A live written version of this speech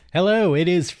Hello, it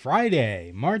is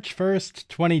Friday, March 1st,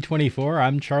 2024.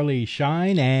 I'm Charlie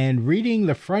Shine, and reading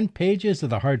the front pages of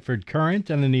the Hartford Courant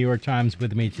and the New York Times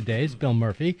with me today is Bill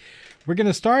Murphy. We're going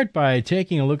to start by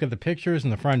taking a look at the pictures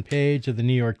on the front page of the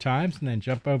New York Times and then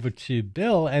jump over to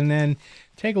Bill and then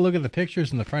take a look at the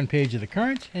pictures on the front page of the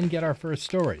Courant and get our first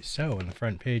story. So, on the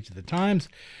front page of the Times,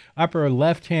 upper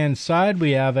left-hand side,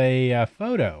 we have a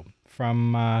photo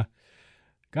from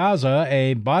Gaza,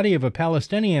 a body of a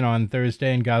Palestinian on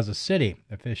Thursday in Gaza City.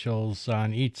 Officials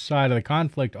on each side of the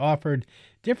conflict offered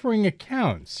differing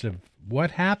accounts of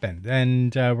what happened.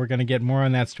 And we're going to get more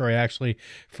on that story actually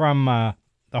from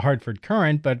the Hartford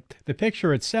Courant. But the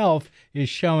picture itself is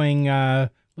showing,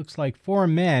 looks like four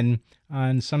men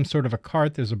on some sort of a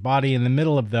cart. There's a body in the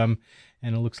middle of them,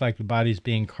 and it looks like the body's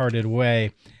being carted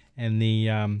away. And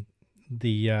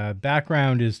the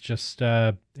background is just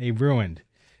a ruined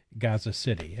Gaza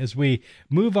City. As we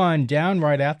move on down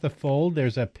right at the fold,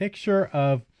 there's a picture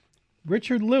of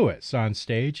Richard Lewis on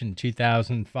stage in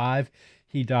 2005.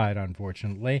 He died,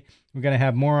 unfortunately. We're going to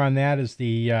have more on that as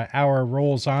the hour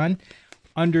rolls on.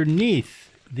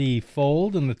 Underneath the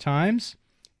fold in the Times,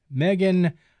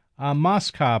 Megan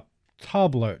Moskop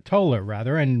Toller,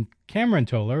 and Cameron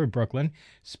Toller of Brooklyn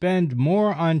spend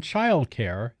more on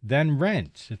childcare than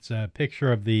rent. It's a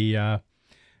picture of the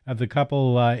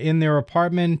couple in their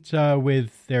apartment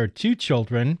with their two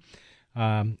children,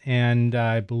 and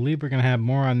I believe we're going to have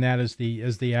more on that as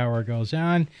the hour goes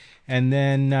on. And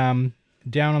then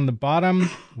down on the bottom,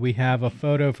 we have a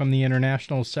photo from the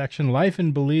international section: Life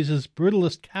in Belize's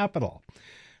brutalist capital,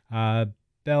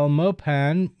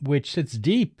 Belmopan, which sits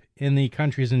deep in the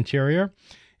country's interior.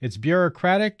 It's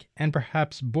bureaucratic and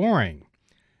perhaps boring.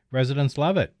 Residents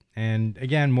love it. And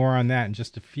again, more on that in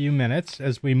just a few minutes.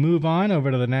 As we move on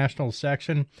over to the national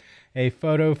section, a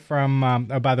photo from,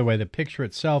 by the way, the picture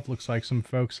itself looks like some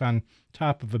folks on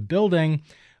top of a building.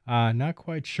 Not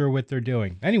quite sure what they're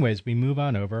doing. Anyways, we move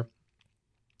on over.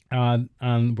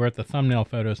 We're at the thumbnail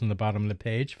photos on the bottom of the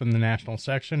page from the national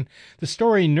section. The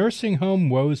story: nursing home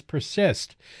woes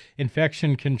persist.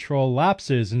 Infection control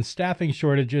lapses and staffing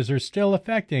shortages are still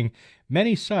affecting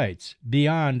many sites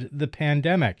beyond the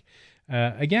pandemic.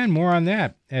 Again, more on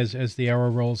that as the hour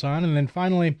rolls on. And then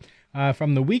finally,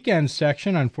 from the weekend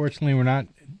section, unfortunately, we're not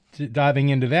diving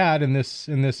into that in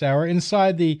this hour.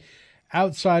 Inside the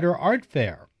Outsider Art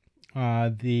Fair, a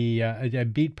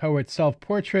Beat Poet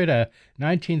self-portrait, a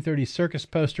 1930 circus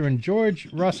poster, and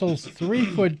George Russell's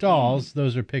 3-foot dolls,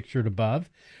 those are pictured above,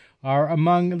 are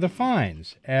among the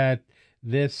finds at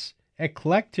this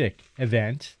eclectic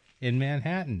event in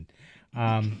Manhattan.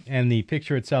 And the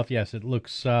picture itself, yes, it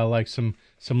looks like some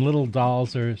little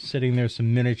dolls are sitting there,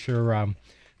 some miniature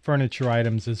furniture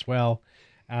items as well.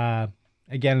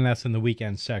 Again, that's in the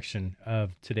weekend section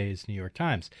of today's New York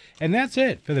Times. And that's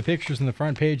it for the pictures on the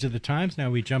front page of the Times.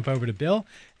 Now we jump over to Bill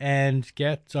and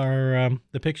get our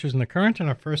the pictures in the Courant and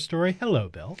our first story. Hello,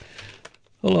 Bill.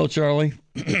 Hello, Charlie.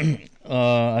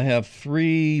 I have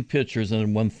three pictures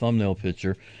and one thumbnail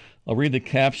picture. I'll read the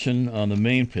caption on the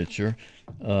main picture.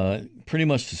 Pretty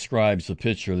much describes the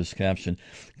picture of this caption.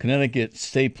 Connecticut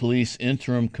State Police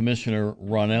Interim Commissioner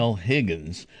Ronell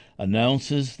Higgins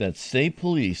announces that state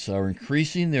police are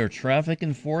increasing their traffic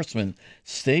enforcement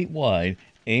statewide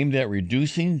aimed at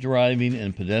reducing driving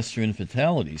and pedestrian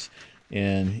fatalities.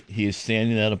 And he is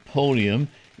standing at a podium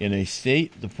in a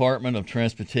State Department of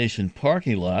Transportation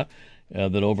parking lot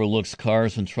that overlooks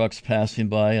cars and trucks passing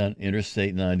by on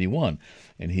Interstate 91.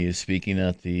 And he is speaking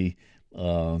at the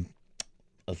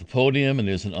podium, and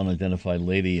there's an unidentified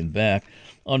lady in back.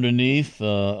 Underneath,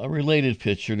 a related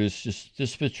picture, there's just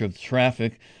this picture of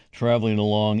traffic traveling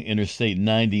along Interstate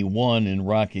 91 in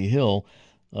Rocky Hill.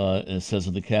 It says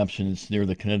in the caption, it's near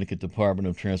the Connecticut Department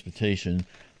of Transportation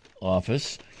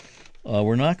office.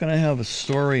 We're not going to have a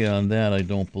story on that, I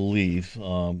don't believe.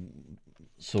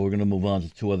 So we're going to move on to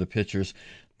two other pictures.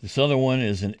 This other one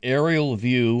is an aerial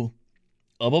view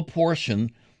of a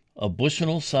portion of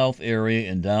Bushnell South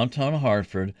area in downtown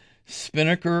Hartford.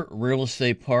 Spinnaker Real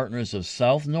Estate Partners of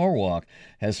South Norwalk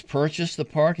has purchased the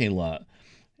parking lot.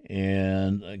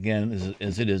 And again,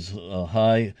 as it is a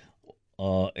high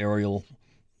aerial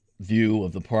view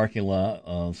of the parking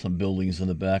lot, some buildings in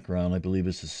the background. I believe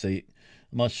it's the state.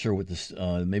 I'm not sure what this,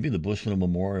 maybe the Bushnell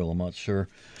Memorial, I'm not sure.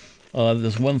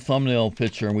 There's one thumbnail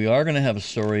picture, and we are going to have a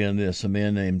story on this. A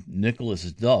man named Nicholas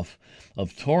Duff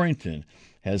of Torrington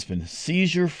has been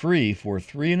seizure-free for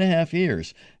 3.5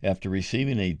 years after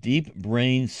receiving a deep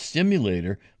brain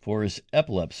stimulator for his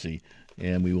epilepsy.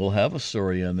 And we will have a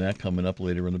story on that coming up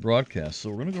later in the broadcast. So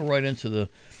we're going to go right into the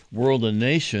world and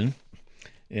nation.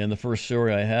 And the first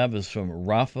story I have is from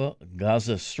Rafah,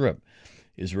 Gaza Strip.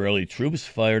 Israeli troops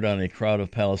fired on a crowd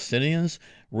of Palestinians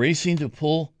racing to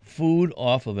pull food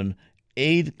off of an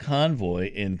aid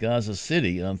convoy in Gaza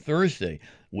City on Thursday,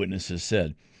 witnesses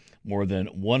said. More than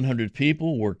 100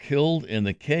 people were killed in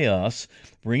the chaos,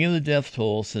 bringing the death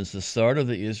toll since the start of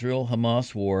the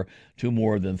Israel-Hamas war to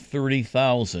more than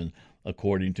 30,000,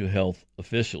 according to health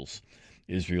officials.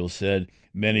 Israel said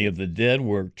many of the dead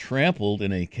were trampled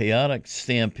in a chaotic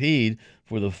stampede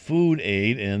for the food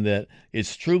aid and that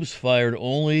its troops fired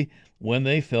only when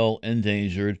they felt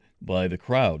endangered by the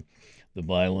crowd. The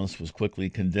violence was quickly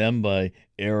condemned by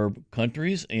Arab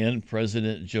countries, and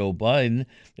President Joe Biden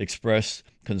expressed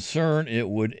concern it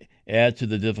would add to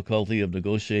the difficulty of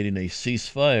negotiating a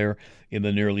ceasefire in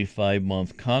the nearly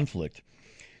 5-month conflict.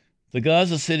 The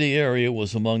Gaza City area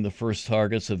was among the first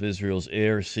targets of Israel's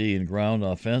air, sea, and ground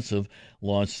offensive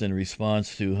launched in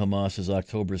response to Hamas's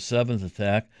October 7th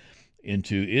attack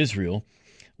into Israel.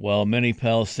 While many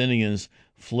Palestinians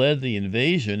fled the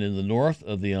invasion in the north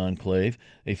of the enclave,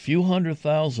 a few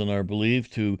 100,000 are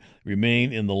believed to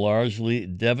remain in the largely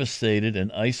devastated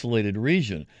and isolated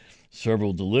region.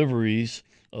 Several deliveries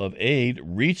of aid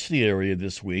reached the area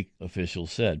this week,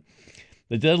 officials said.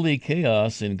 The deadly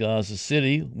chaos in Gaza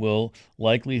City will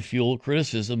likely fuel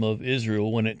criticism of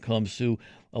Israel when it comes to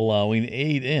allowing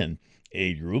aid in.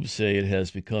 Aid groups say it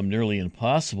has become nearly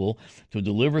impossible to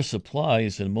deliver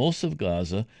supplies in most of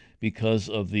Gaza because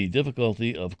of the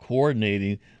difficulty of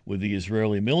coordinating with the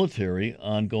Israeli military,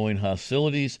 ongoing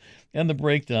hostilities, and the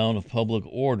breakdown of public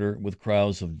order with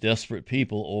crowds of desperate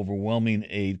people overwhelming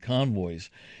aid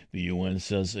convoys. The UN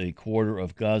says a quarter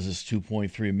of Gaza's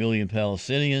 2.3 million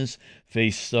Palestinians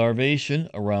face starvation.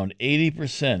 Around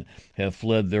 80% have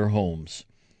fled their homes.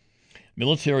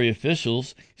 Military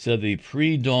officials said the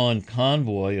pre-dawn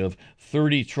convoy of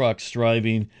 30 trucks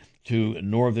driving to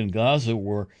northern Gaza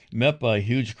were met by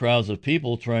huge crowds of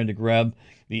people trying to grab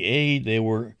the aid they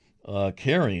were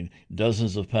carrying.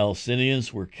 Dozens of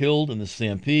Palestinians were killed in the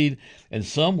stampede, and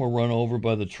some were run over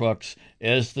by the trucks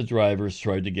as the drivers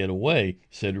tried to get away,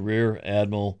 said Rear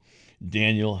Admiral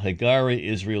Daniel Hagari,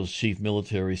 Israel's chief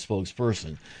military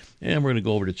spokesperson. And we're going to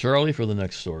go over to Charlie for the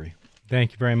next story.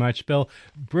 Thank you very much, Bill.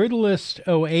 Brutalist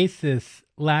oasis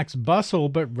lacks bustle,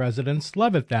 but residents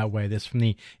love it that way. This from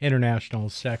the international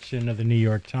section of the New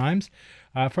York Times.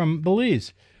 From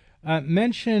Belize.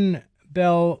 Mention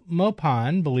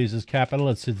Belmopan, Belize's capital.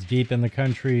 It sits deep in the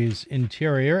country's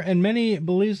interior, and many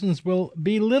Belizeans will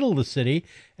belittle the city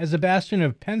as a bastion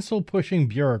of pencil-pushing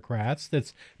bureaucrats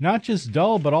that's not just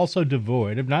dull, but also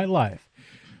devoid of nightlife.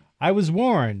 I was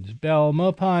warned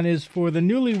Belmopan is for the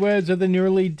newlyweds or the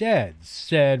nearly dead,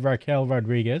 said Raquel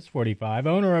Rodriguez, 45,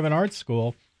 owner of an art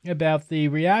school, about the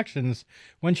reactions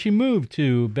when she moved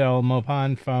to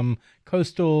Belmopan from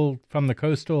the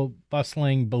coastal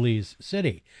bustling Belize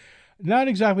city. Not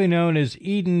exactly known as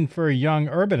Eden for young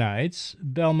urbanites,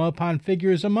 Belmopan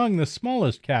figures among the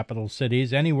smallest capital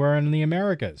cities anywhere in the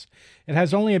Americas. It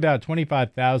has only about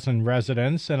 25,000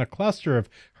 residents and a cluster of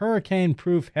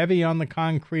hurricane-proof,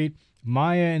 heavy-on-the-concrete,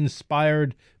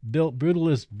 Maya-inspired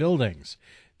brutalist buildings.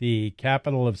 The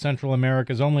capital of Central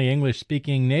America's only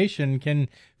English-speaking nation can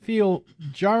feel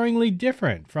jarringly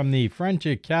different from the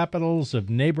frantic capitals of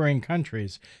neighboring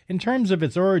countries. In terms of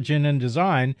its origin and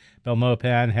design,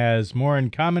 Belmopan has more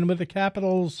in common with the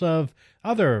capitals of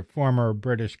other former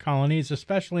British colonies,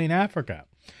 especially in Africa.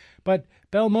 But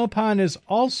Belmopan is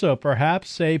also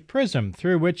perhaps a prism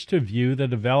through which to view the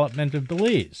development of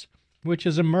Belize, which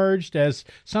has emerged as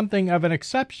something of an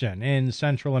exception in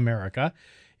Central America.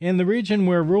 In the region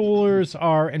where rulers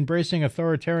are embracing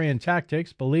authoritarian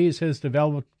tactics, Belize has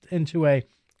developed into a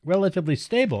relatively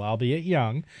stable, albeit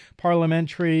young,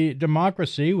 parliamentary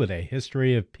democracy with a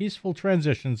history of peaceful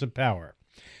transitions of power.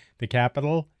 The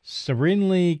capital,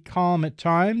 serenely calm at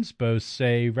times, boasts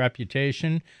a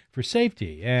reputation for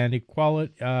safety and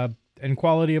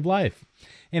quality of life.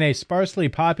 In a sparsely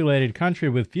populated country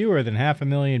with fewer than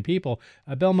 500,000 people,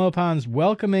 Belmopan's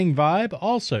welcoming vibe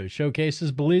also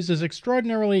showcases Belize's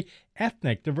extraordinarily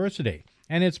ethnic diversity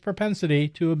and its propensity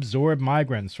to absorb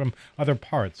migrants from other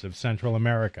parts of Central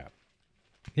America.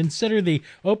 Consider the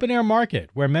open-air market,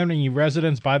 where many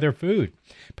residents buy their food.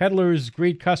 Peddlers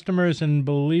greet customers in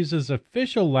Belize's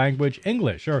official language,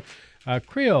 English, or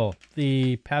Creole,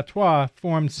 the patois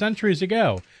formed centuries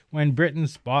ago when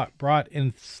Britons brought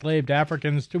enslaved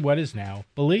Africans to what is now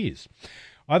Belize.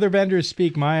 Other vendors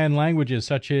speak Mayan languages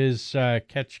such as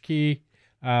Quechua,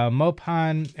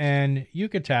 Mopan, and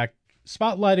Yucatec,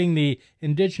 spotlighting the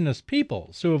indigenous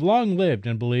peoples who have long lived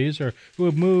in Belize or who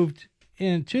have moved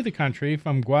into the country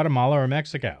from Guatemala or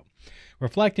Mexico.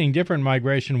 Reflecting different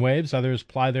migration waves, others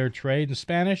ply their trade in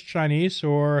Spanish, Chinese,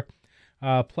 or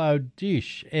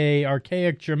Plaudish, a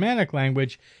archaic Germanic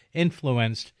language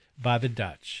influenced by the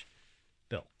Dutch.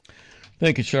 Bill.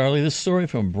 Thank you, Charlie. This story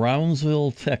from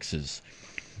Brownsville, Texas.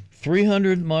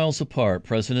 300 miles apart,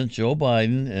 President Joe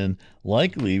Biden and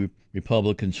likely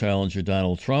Republican challenger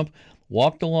Donald Trump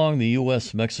walked along the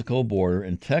U.S.-Mexico border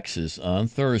in Texas on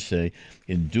Thursday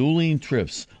in dueling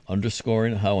trips,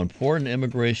 underscoring how important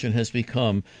immigration has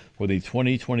become for the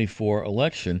 2024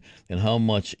 election and how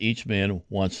much each man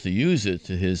wants to use it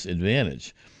to his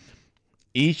advantage.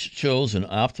 Each chose an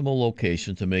optimal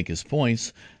location to make his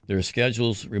points, their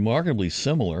schedules remarkably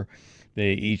similar.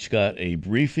 They each got a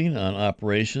briefing on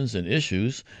operations and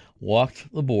issues,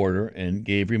 walked the border, and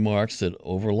gave remarks that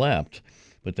overlapped.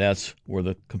 But that's where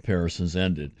the comparisons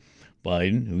ended.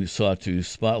 Biden, who sought to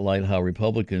spotlight how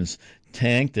Republicans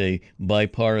tanked a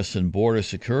bipartisan border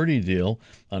security deal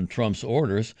on Trump's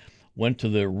orders, went to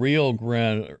the Rio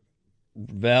Grande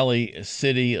Valley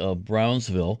city of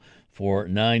Brownsville. For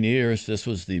 9 years, this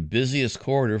was the busiest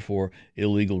corridor for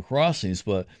illegal crossings,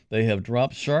 but they have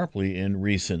dropped sharply in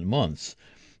recent months.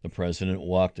 The president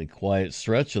walked a quiet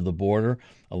stretch of the border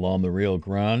along the Rio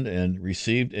Grande and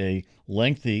received a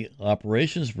lengthy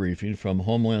operations briefing from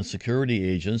Homeland Security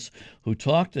agents who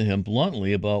talked to him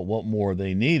bluntly about what more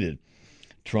they needed.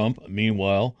 Trump,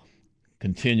 meanwhile,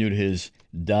 continued his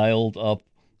dialed-up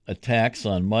attacks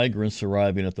on migrants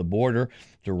arriving at the border,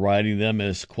 deriding them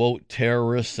as, quote,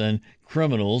 terrorists and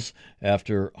criminals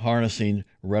after harnessing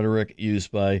rhetoric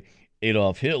used by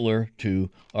Adolf Hitler to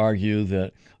argue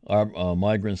that our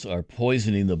migrants are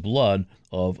poisoning the blood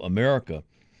of America.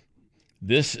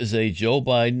 This is a Joe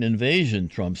Biden invasion,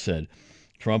 Trump said.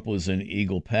 Trump was in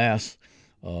Eagle Pass,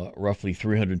 roughly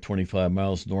 325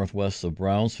 miles northwest of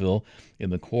Brownsville, in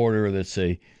the corridor that's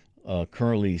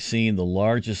currently seeing the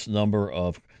largest number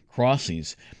of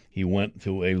crossings. He went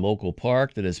to a local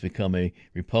park that has become a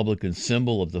Republican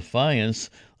symbol of defiance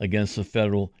against the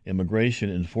federal immigration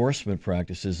enforcement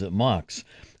practices it mocks.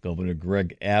 Governor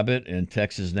Greg Abbott and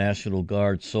Texas National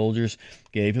Guard soldiers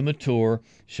gave him a tour,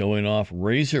 showing off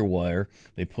razor wire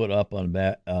they put up on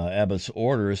Abbott's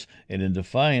orders and in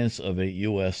defiance of a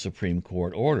U.S. Supreme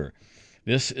Court order.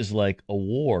 This is like a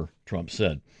war, Trump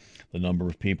said. The number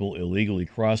of people illegally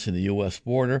crossing the U.S.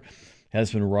 border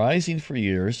has been rising for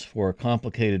years for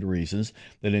complicated reasons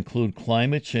that include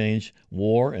climate change,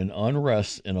 war, and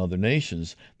unrest in other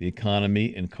nations, the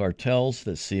economy, and cartels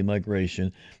that see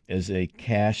migration as a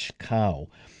cash cow.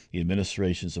 The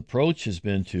administration's approach has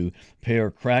been to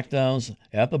pair crackdowns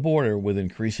at the border with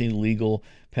increasing legal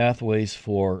pathways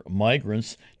for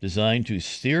migrants designed to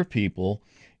steer people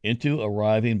into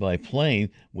arriving by plane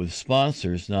with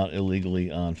sponsors not illegally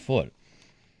on foot.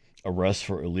 Arrests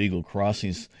for illegal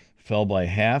crossings fell by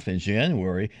half in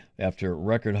January after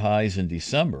record highs in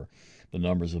December. The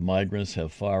numbers of migrants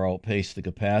have far outpaced the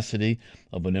capacity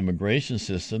of an immigration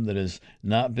system that has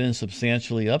not been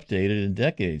substantially updated in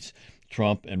decades.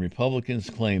 Trump and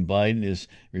Republicans claim Biden is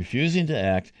refusing to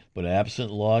act, but absent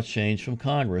law change from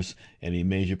Congress, any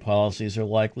major policies are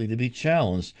likely to be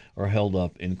challenged or held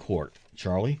up in court.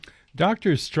 Charlie?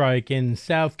 Doctors' strike in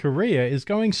South Korea is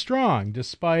going strong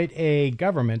despite a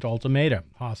government ultimatum.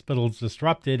 Hospitals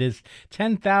disrupted as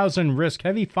 10,000 risk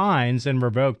heavy fines and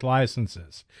revoked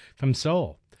licenses. From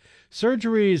Seoul.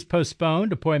 Surgeries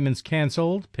postponed, appointments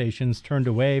canceled, patients turned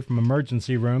away from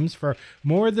emergency rooms for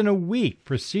more than a week.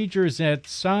 Procedures at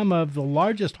some of the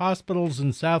largest hospitals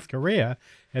in South Korea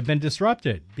have been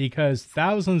disrupted because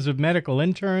thousands of medical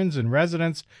interns and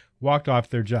residents walked off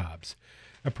their jobs.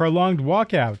 A prolonged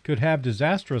walkout could have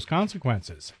disastrous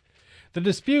consequences. The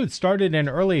dispute started in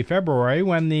early February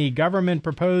when the government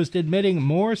proposed admitting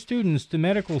more students to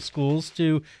medical schools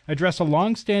to address a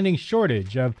long-standing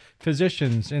shortage of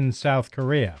physicians in South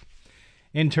Korea.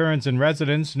 Interns and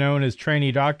residents, known as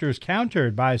trainee doctors,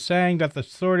 countered by saying that the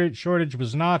shortage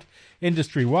was not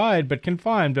industry-wide but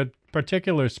confined to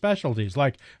particular specialties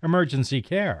like emergency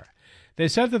care. They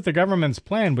said that the government's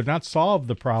plan would not solve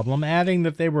the problem, adding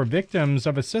that they were victims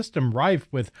of a system rife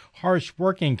with harsh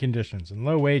working conditions and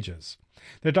low wages.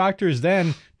 The doctors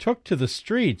then took to the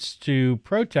streets to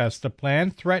protest the plan,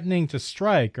 threatening to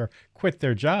strike or quit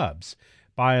their jobs.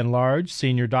 By and large,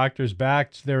 senior doctors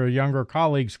backed their younger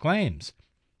colleagues' claims.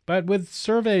 But with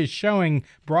surveys showing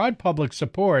broad public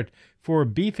support for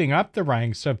beefing up the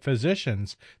ranks of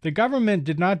physicians, the government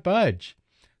did not budge.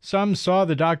 Some saw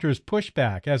the doctors'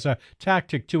 pushback as a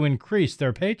tactic to increase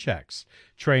their paychecks.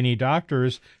 Trainee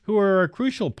doctors, who are a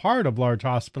crucial part of large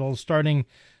hospitals, starting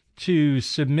to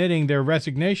submitting their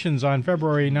resignations on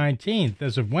February 19th.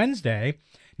 As of Wednesday,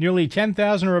 nearly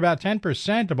 10,000, or about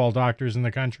 10% of all doctors in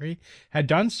the country, had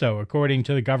done so, according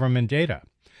to the government data.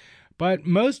 But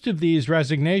most of these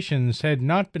resignations had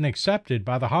not been accepted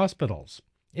by the hospitals.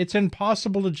 It's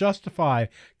impossible to justify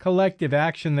collective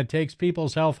action that takes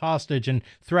people's health hostage and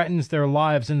threatens their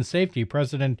lives and safety,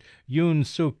 President Yoon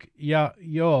Suk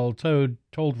Yeol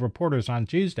told reporters on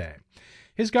Tuesday.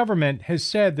 His government has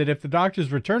said that if the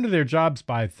doctors return to their jobs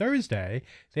by Thursday,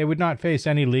 they would not face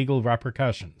any legal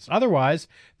repercussions. Otherwise,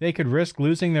 they could risk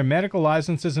losing their medical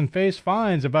licenses and face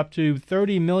fines of up to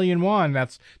 30 million won,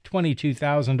 that's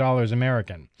 $22,000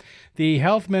 American. The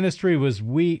health ministry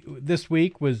this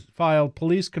week filed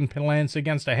police complaints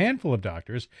against a handful of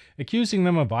doctors, accusing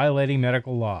them of violating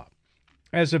medical law.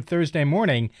 As of Thursday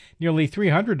morning, nearly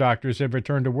 300 doctors have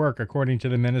returned to work, according to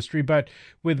the ministry, but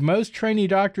with most trainee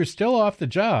doctors still off the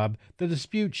job, the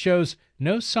dispute shows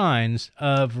no signs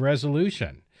of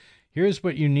resolution. Here's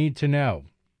what you need to know.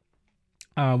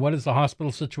 What is the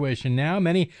hospital situation now?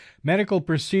 Many medical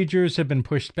procedures have been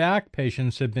pushed back.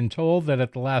 Patients have been told that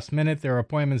at the last minute their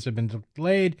appointments have been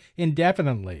delayed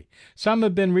indefinitely. Some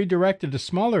have been redirected to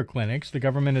smaller clinics. The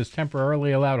government has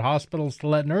temporarily allowed hospitals to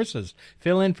let nurses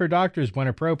fill in for doctors when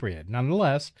appropriate.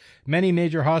 Nonetheless, many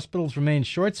major hospitals remain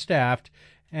short-staffed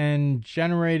and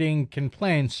generating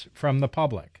complaints from the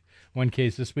public. One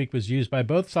case this week was used by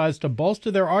both sides to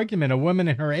bolster their argument. A woman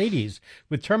in her 80s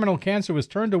with terminal cancer was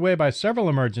turned away by several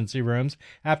emergency rooms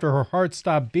after her heart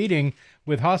stopped beating,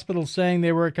 with hospitals saying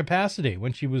they were at capacity.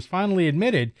 When she was finally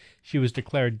admitted, she was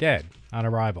declared dead on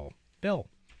arrival. Bill.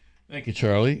 Thank you,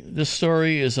 Charlie. This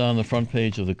story is on the front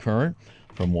page of The Current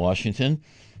from Washington.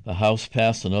 The House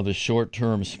passed another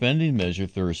short-term spending measure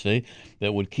Thursday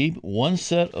that would keep one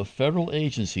set of federal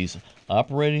agencies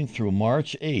operating through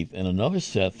March 8th and another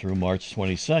set through March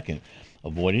 22nd,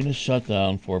 avoiding a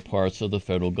shutdown for parts of the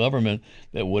federal government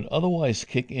that would otherwise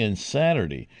kick in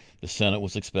Saturday. The Senate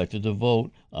was expected to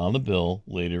vote on the bill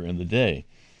later in the day.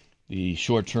 The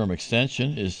short-term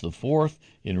extension is the fourth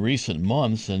in recent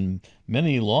months, and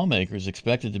many lawmakers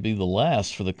expect it to be the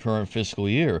last for the current fiscal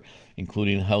year,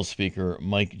 including House Speaker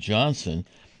Mike Johnson,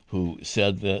 who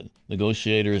said that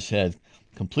negotiators had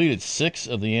completed 6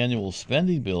 of the annual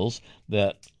spending bills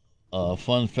that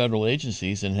fund federal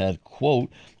agencies and had, quote,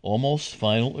 almost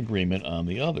final agreement on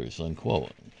the others,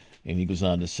 unquote. And he goes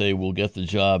on to say, we'll get the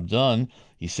job done.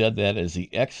 He said that as he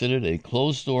exited a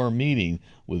closed-door meeting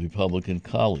with Republican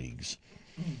colleagues.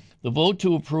 The vote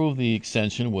to approve the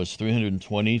extension was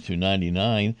 320 to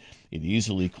 99. It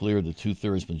easily cleared the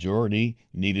two-thirds majority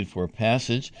needed for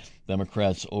passage.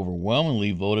 Democrats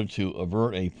overwhelmingly voted to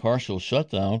avert a partial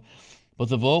shutdown, but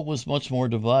the vote was much more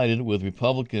divided, with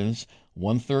Republicans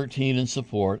 113 in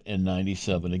support and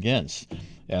 97 against.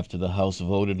 After the House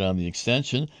voted on the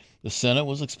extension, the Senate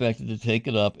was expected to take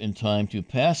it up in time to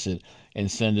pass it and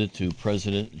send it to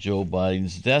President Joe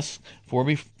Biden's desk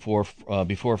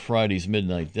before Friday's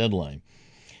midnight deadline.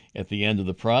 At the end of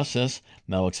the process,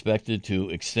 now expected to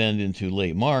extend into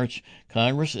late March,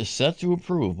 Congress is set to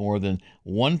approve more than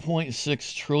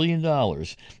 $1.6 trillion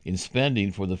in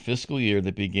spending for the fiscal year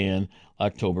that began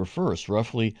October 1st,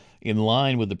 roughly in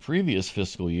line with the previous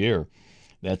fiscal year.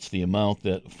 That's the amount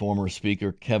that former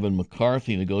Speaker Kevin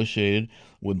McCarthy negotiated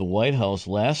with the White House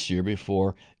last year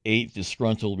before 8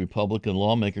 disgruntled Republican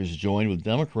lawmakers joined with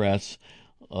Democrats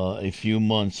a few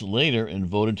months later and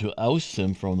voted to oust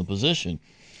him from the position.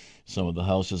 Some of the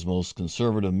House's most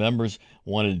conservative members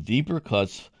wanted deeper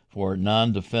cuts for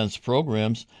non-defense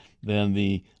programs than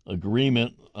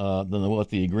what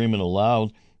the agreement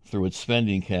allowed through its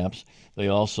spending caps. They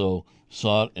also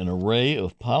sought an array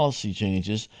of policy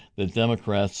changes that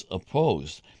Democrats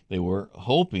opposed. They were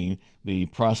hoping the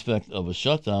prospect of a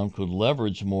shutdown could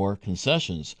leverage more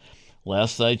concessions.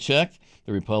 Last I checked,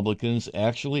 the Republicans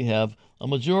actually have a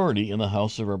majority in the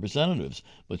House of Representatives,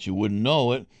 but you wouldn't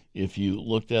know it if you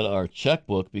looked at our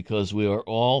checkbook, because we are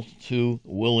all too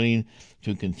willing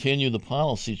to continue the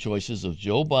policy choices of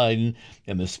Joe Biden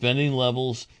and the spending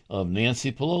levels of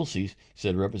Nancy Pelosi,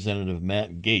 said Representative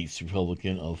Matt Gaetz,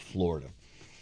 Republican of Florida.